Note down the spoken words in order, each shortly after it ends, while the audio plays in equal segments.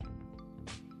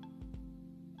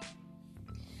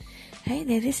Hey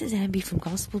there, this is Ambi from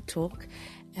Gospel Talk,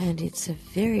 and it's a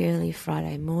very early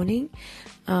Friday morning.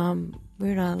 We're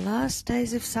in our last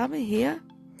days of summer here.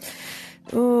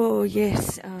 Oh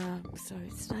yes, so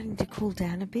it's starting to cool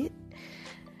down a bit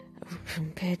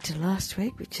compared to last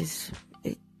week, which is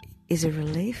a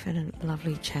relief and a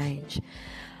lovely change.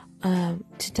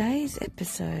 Today's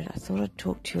episode, I thought I'd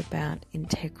talk to you about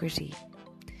integrity.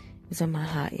 It was on my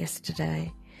heart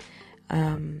yesterday.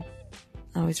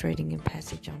 I was reading a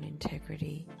passage on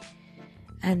integrity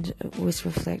and was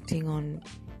reflecting on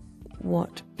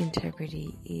what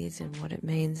integrity is and what it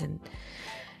means, and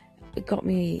it got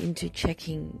me into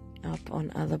checking up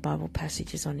on other Bible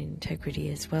passages on integrity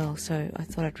as well. So I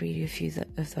thought I'd read you a few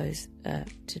of those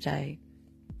today.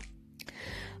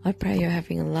 I pray you're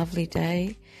having a lovely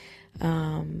day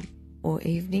or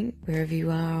evening wherever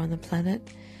you are on the planet,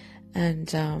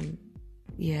 and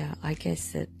I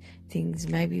guess that things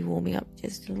may be warming up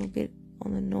just a little bit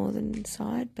on the northern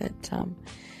side, but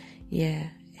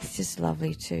it's just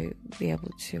lovely to be able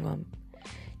to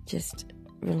just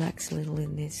relax a little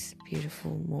in this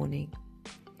beautiful morning.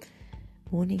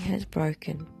 Morning has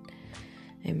broken.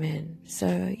 Amen. So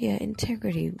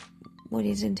integrity. What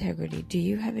is integrity? Do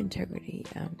you have integrity?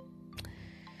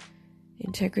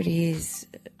 Integrity is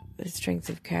a strength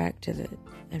of character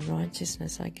and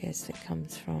righteousness, I guess, that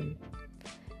comes from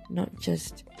not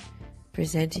just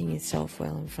presenting yourself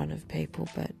well in front of people,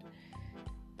 but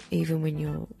even when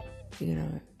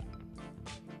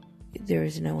there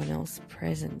is no one else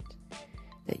present,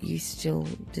 that you still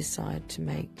decide to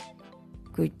make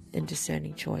good and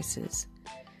discerning choices,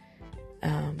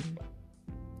 and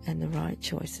the right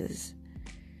choices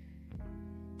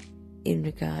in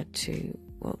regard to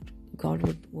what God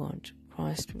would want,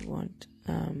 Christ would want,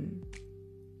 and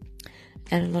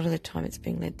a lot of the time it's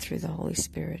being led through the Holy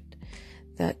Spirit,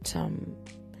 that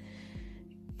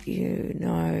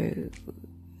the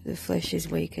flesh is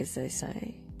weak, as they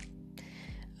say.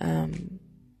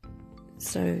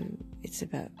 So it's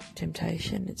about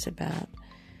temptation. It's about,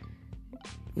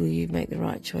 will you make the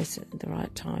right choice at the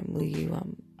right time? Will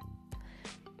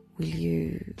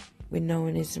you, when no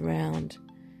one is around,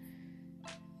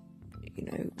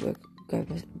 go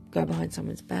behind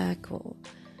someone's back or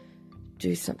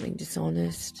do something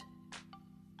dishonest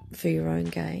for your own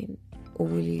gain, or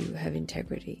will you have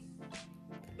integrity?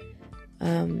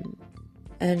 And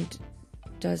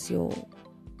does your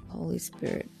Holy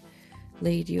Spirit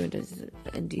lead you,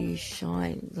 and do you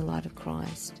shine the light of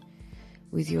Christ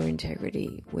with your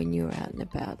integrity when you're out and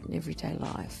about in everyday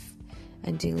life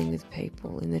and dealing with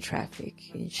people in the traffic,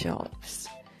 in shops,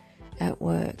 at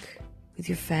work, with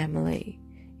your family,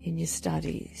 in your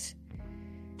studies,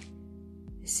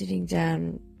 sitting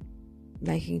down,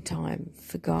 making time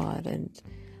for God? And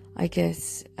I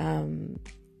guess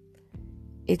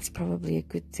it's probably a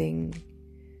good thing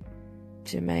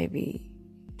to maybe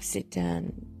sit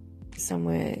down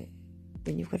somewhere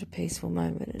when you've got a peaceful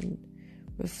moment and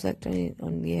reflect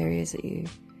on the areas that you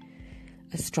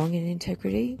are strong in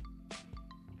integrity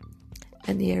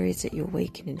and the areas that you're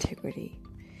weak in integrity.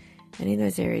 And in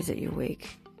those areas that you're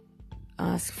weak,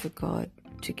 ask for God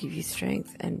to give you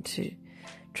strength and to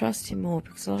trust Him more,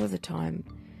 because a lot of the time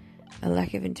a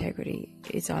lack of integrity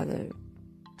is either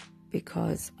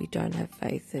because we don't have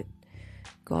faith that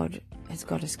God has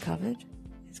got us covered,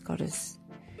 has got us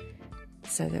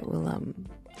so that we'll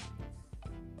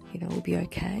be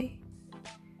okay.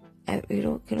 It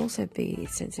can also be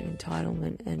a sense of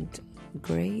entitlement and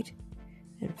greed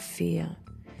and fear.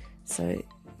 So,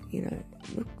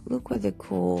 look where the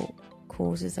core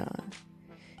causes are.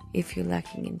 If you're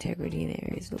lacking integrity in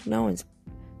areas, look, no one's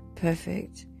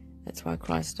perfect. That's why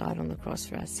Christ died on the cross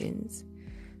for our sins,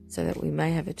 so that we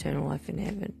may have eternal life in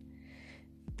heaven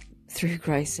through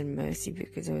grace and mercy,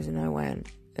 because there was no way on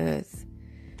earth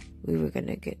we were going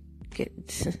to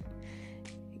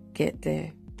get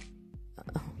there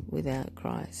without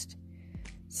Christ.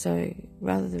 So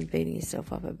rather than beating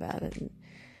yourself up about it and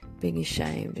being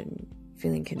ashamed and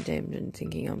feeling condemned and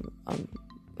thinking I'm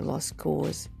a lost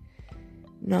cause,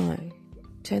 no,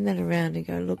 turn that around and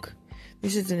go, look,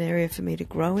 this is an area for me to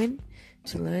grow in,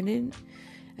 to learn in,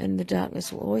 and the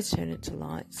darkness will always turn it to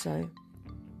light. So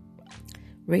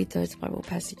read those Bible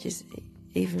passages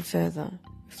even further,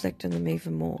 reflect on them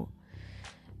even more.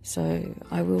 So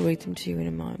I will read them to you in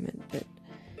a moment, but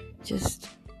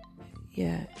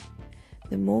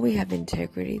the more we have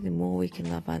integrity, the more we can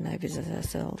love our neighbours as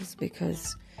ourselves,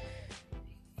 because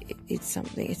it's a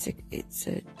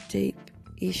deep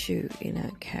issue in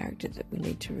our character that we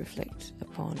need to reflect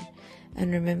upon.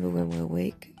 And remember, when we're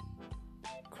weak,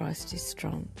 Christ is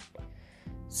strong.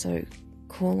 So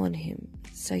call on Him.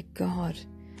 Say, God,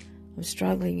 I'm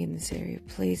struggling in this area.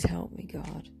 Please help me,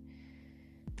 God.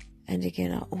 And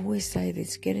again, I always say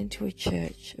this, get into a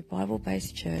church, a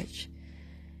Bible-based church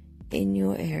in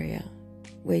your area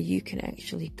where you can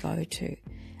actually go to.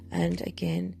 And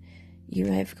again, you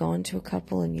may have gone to a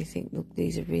couple and you think, look,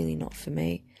 these are really not for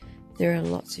me. There are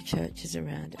lots of churches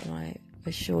around, and I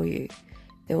assure you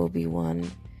there will be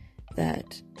one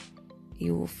that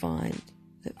you will find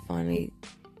that finally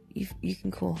you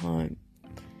can call home.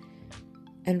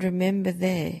 And remember,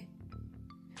 there,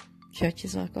 church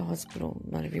is like a hospital.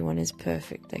 Not everyone is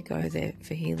perfect. They go there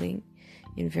for healing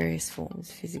in various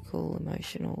forms, physical,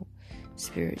 emotional,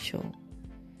 spiritual.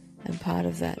 And part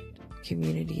of that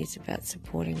community is about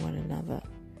supporting one another.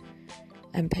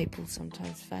 And people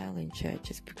sometimes fail in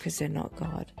churches because they're not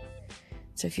God.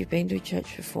 So if you've been to a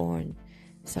church before and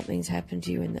something's happened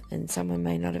to you and someone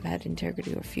may not have had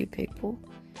integrity, or a few people,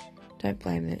 don't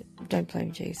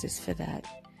blame Jesus for that.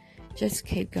 Just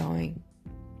keep going.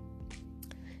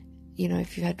 You know,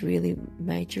 if you've had really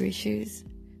major issues,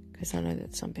 because I know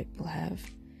that some people have,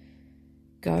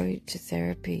 go to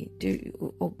therapy.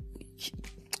 Or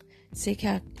seek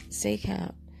out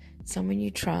someone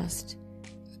you trust,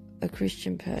 a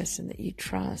Christian person that you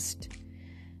trust,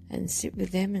 and sit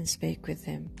with them and speak with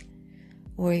them.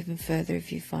 Or even further,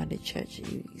 if you find a church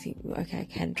that you think, okay, I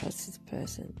can trust this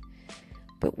person.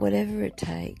 But whatever it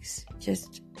takes,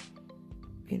 just,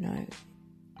 you know,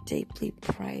 deeply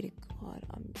pray to God,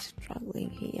 I'm struggling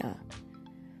here.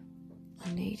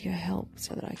 I need your help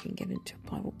so that I can get into a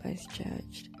Bible-based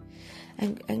church.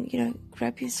 And you know,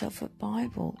 grab yourself a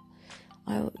Bible.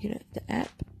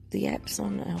 The apps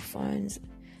on our phones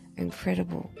are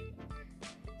incredible.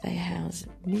 They house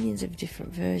millions of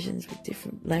different versions with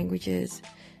different languages.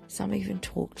 Some even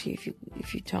talk to you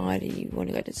if you're tired and you want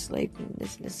to go to sleep and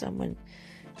listen to someone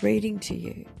reading to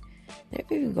you. They've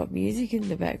even got music in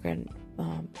the background,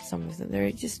 some of them.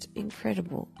 They're just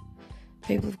incredible.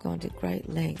 People have gone to great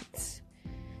lengths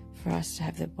for us to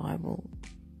have the Bible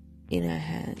in our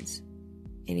hands,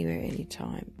 anywhere,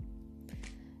 anytime.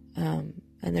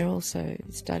 And there are also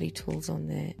study tools on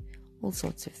there, all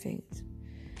sorts of things.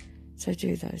 So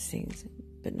do those things.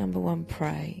 But number one,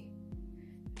 pray.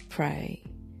 Pray.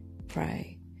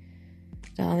 Pray.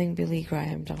 Darling Billy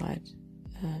Graham died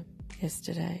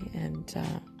yesterday, and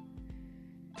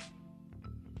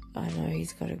I know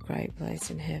he's got a great place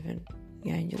in heaven.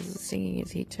 The angels are singing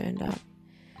as he turned up,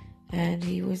 and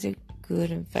he was a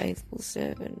good and faithful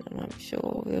servant, and I'm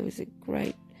sure there was a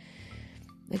great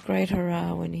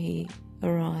hurrah when he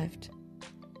arrived.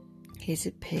 He's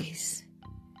at peace.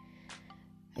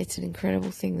 It's an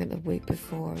incredible thing that the week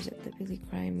before I was at the Billy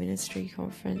Graham Ministry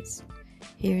Conference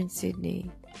here in Sydney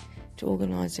to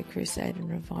organise a crusade and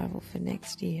revival for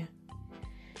next year.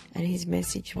 And his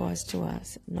message was to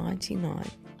us, 99,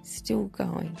 still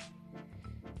going,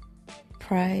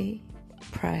 pray,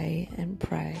 pray and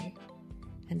pray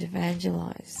and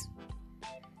evangelise.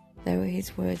 They were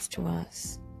his words to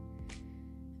us.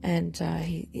 And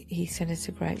he sent us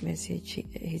a great message.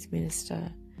 His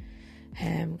minister,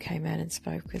 Ham, came out and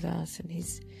spoke with us, and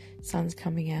his son's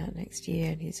coming out next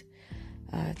year, and his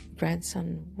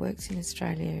grandson works in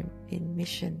Australia in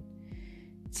Mission,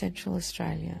 Central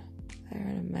Australia. They're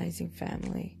an amazing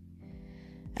family.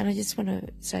 And I just want to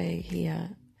say here,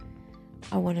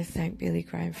 I want to thank Billy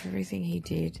Graham for everything he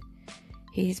did.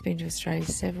 He's been to Australia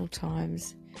several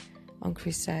times on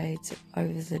crusades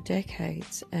over the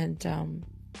decades, and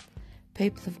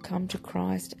people have come to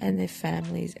Christ and their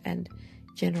families and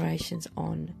generations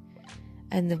on,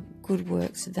 and the good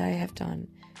works that they have done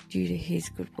due to his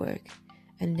good work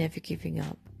and never giving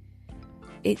up.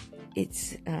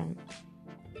 It's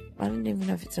I don't even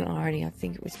know if it's an irony. I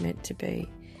think it was meant to be.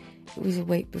 It was a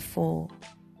week before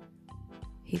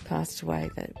he passed away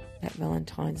that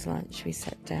Valentine's lunch we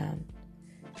sat down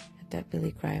at that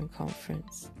Billy Graham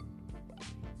conference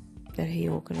that he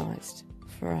organised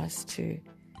for us to,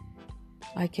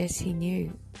 I guess he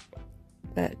knew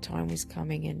that time was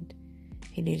coming and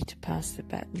he needed to pass the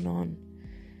baton on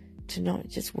to not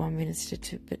just one minister,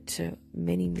 but to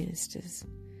many ministers.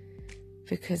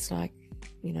 Because like,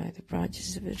 you know, the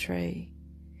branches of a tree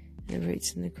and the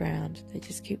roots in the ground, they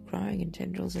just keep growing in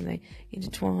tendrils and they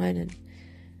intertwine, and,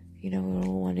 you know, we're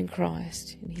all one in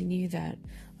Christ. And he knew that.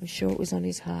 I'm sure it was on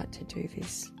his heart to do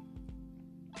this.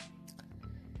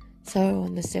 So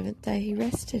on the 7th day he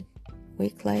rested. A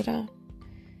week later,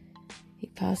 he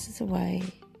passes away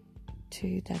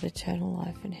to that eternal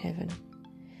life in heaven.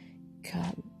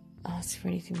 Can't ask for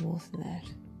anything more than that.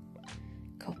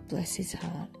 God bless his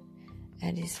heart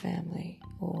and his family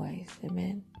always.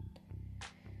 Amen.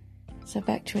 So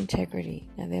back to integrity.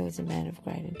 Now there was a man of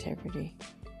great integrity.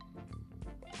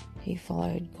 He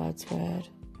followed God's word.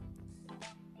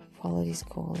 He followed his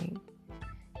calling.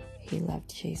 He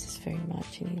loved Jesus very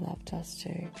much, and he loved us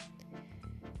too.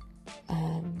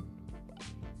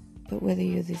 But whether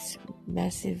you're this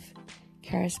massive,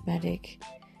 charismatic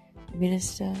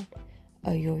minister,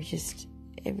 or you're just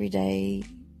everyday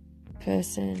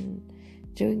person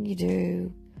doing you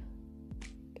do,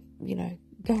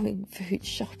 going food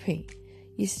shopping,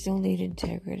 you still need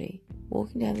integrity.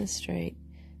 Walking down the street,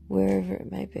 wherever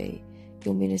it may be,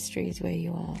 your ministry is where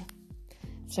you are.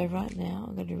 So right now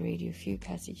I'm going to read you a few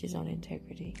passages on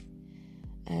integrity,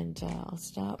 and I'll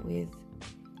start with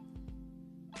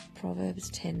Proverbs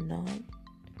 10:9.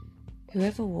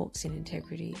 Whoever walks in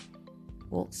integrity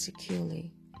walks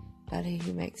securely, but he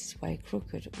who makes his way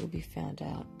crooked will be found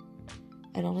out.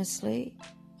 And honestly,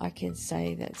 I can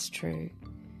say that's true.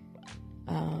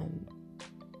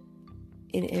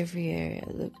 In every area,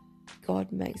 look,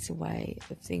 God makes a way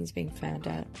of things being found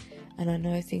out. And I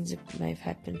know things may have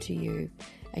happened to you,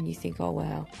 and you think, oh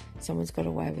wow, someone's got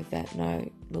away with that. No,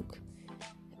 look,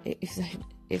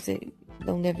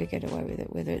 they'll never get away with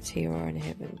it, whether it's here or in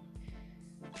heaven.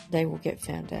 They will get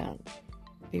found out.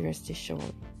 Be rest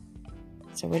assured.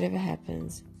 So whatever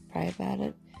happens, pray about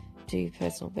it, do your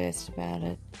personal best about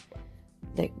it,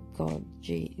 let God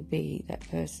be that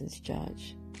person's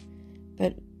judge.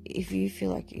 But if you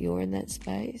feel like you're in that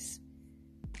space,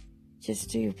 just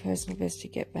do your personal best to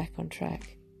get back on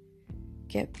track.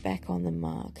 Get back on the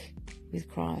mark with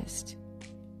Christ.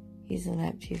 Here's a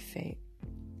lamp to your feet.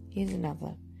 Here's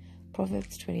another.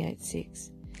 Proverbs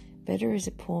 28:6. Better is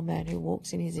a poor man who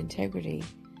walks in his integrity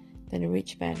than a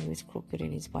rich man who is crooked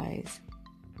in his ways.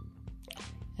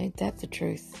 Ain't that the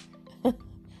truth? I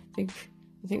think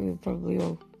we've probably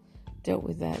all dealt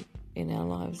with that in our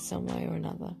lives some way or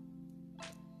another.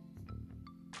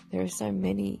 There are so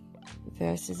many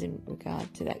verses in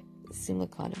regard to that similar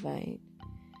kind of vein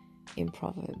in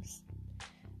Proverbs.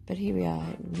 But here we are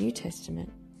in the New Testament,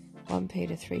 1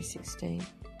 Peter 3:16.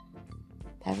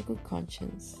 Have a good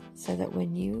conscience, so that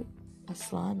when you are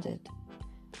slandered,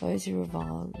 those who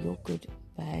revile your good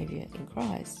behaviour in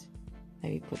Christ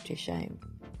may be put to shame.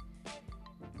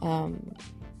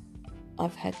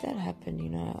 I've had that happen,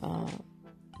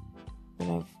 when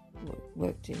I've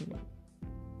worked in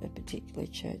a particular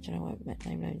church, and I won't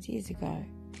name names, years ago.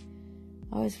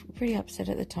 I was pretty upset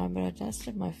at the time, but I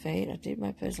dusted my feet. I did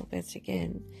my personal best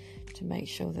again to make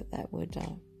sure that that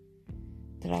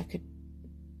I could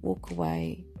walk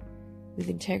away with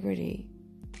integrity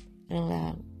and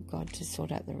allow God to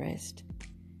sort out the rest.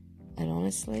 And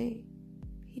honestly,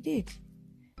 he did.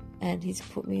 And he's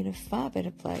put me in a far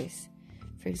better place.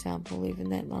 For example, even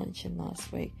that luncheon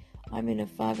last week, I'm in a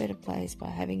far better place by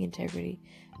having integrity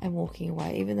and walking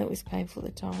away, even though it was painful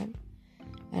at the time.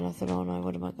 And I thought, oh no,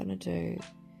 what am I going to do?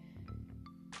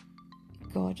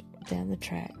 God, down the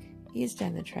track. He is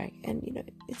down the track. And,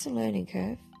 it's a learning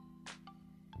curve.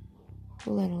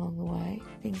 We'll learn along the way.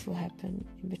 Things will happen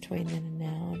in between then and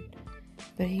now.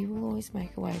 But he will always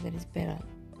make a way that is better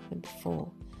than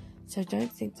before. So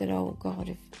don't think that, oh God,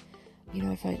 if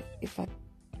I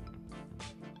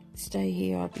stay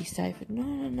here, I'll be safe.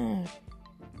 No.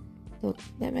 Look,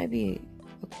 there may be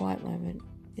a quiet moment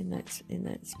in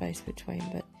that space between,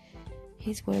 but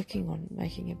he's working on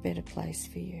making a better place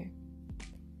for you,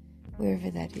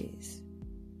 wherever that is.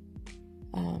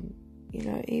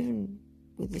 Even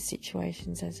with the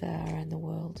situations as they are around the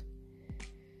world,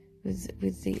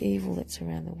 with the evil that's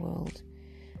around the world,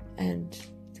 and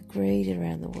the greed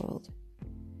around the world,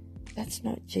 that's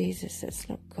not Jesus, that's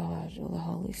not God or the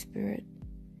Holy Spirit.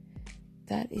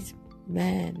 That is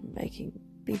man making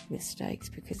big mistakes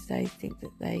because they think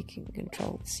that they can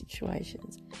control the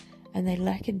situations, and they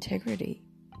lack integrity.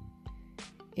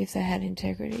 If they had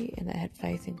integrity and they had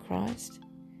faith in Christ,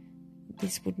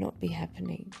 this would not be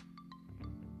happening.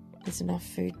 There's enough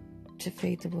food to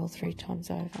feed the world 3 times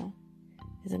over.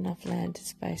 There's enough land to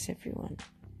space everyone.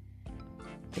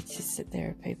 It's just that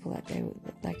there are people out there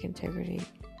that lack integrity,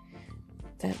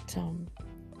 that are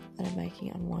making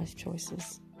unwise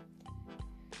choices.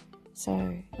 So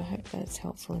I hope that's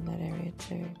helpful in that area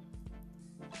too.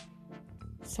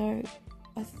 So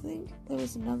I think there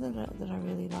was another that I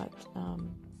really liked.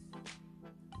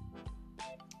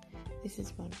 This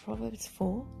is one, Proverbs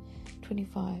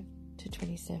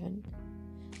 4:25-27.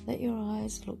 Let your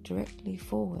eyes look directly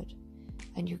forward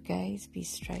and your gaze be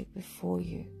straight before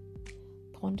you.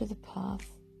 Ponder the path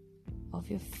of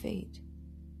your feet,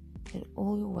 then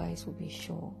all your ways will be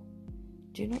sure.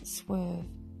 Do not swerve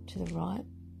to the right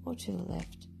or to the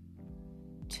left.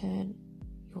 Turn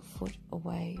your foot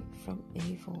away from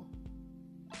evil.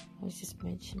 I was just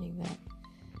mentioning that.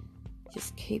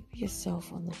 Just keep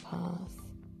yourself on the path.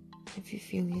 If you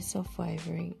feel yourself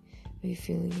wavering, if you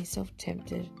feel yourself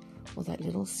tempted, or that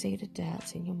little seed of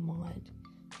doubts in your mind,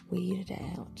 weed it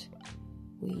out.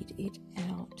 Weed it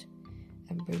out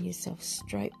and bring yourself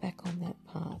straight back on that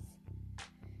path.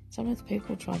 Sometimes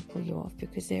people try and pull you off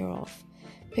because they're off.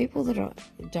 People that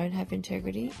don't have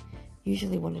integrity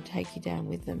usually want to take you down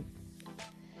with them.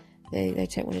 They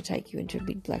want to take you into a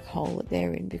big black hole that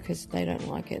they're in because they don't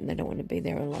like it and they don't want to be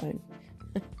there alone.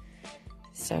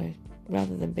 So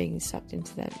rather than being sucked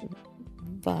into that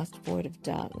vast void of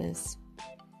darkness,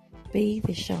 be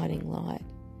the shining light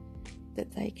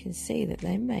that they can see, that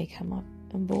they may come up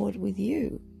on board with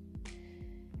you.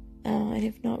 And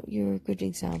if not, you're a good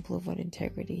example of what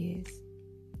integrity is.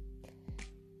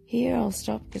 Here I'll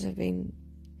stop because I've been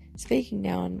speaking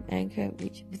now on Anchor,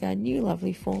 with our new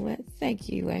lovely format. Thank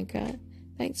you, Anchor.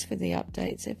 Thanks for the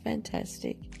updates. They're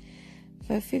fantastic.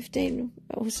 For 15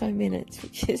 or so minutes,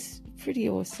 which is pretty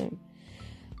awesome.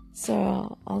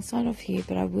 So I'll sign off here,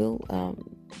 but I will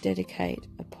dedicate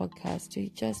a podcast to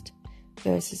just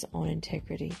verses on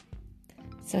integrity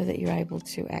so that you're able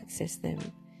to access them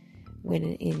when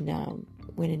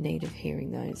in need of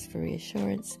hearing those for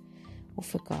reassurance or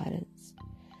for guidance.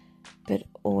 But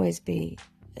always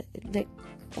let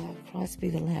Christ be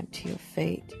the lamp to your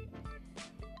feet.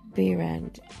 Be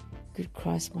around good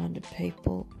Christ-minded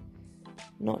people,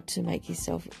 not to make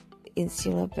yourself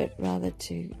insular, but rather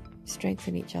to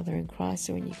strengthen each other in Christ.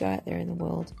 So when you go out there in the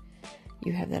world,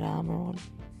 you have that armour on,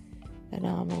 that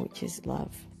armour which is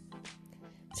love.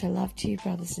 So love to you,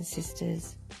 brothers and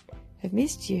sisters. I've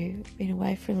missed you, been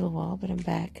away for a little while, but I'm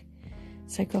back.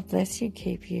 So God bless you and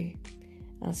keep you.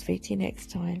 I'll speak to you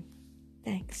next time.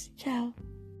 Thanks. Ciao.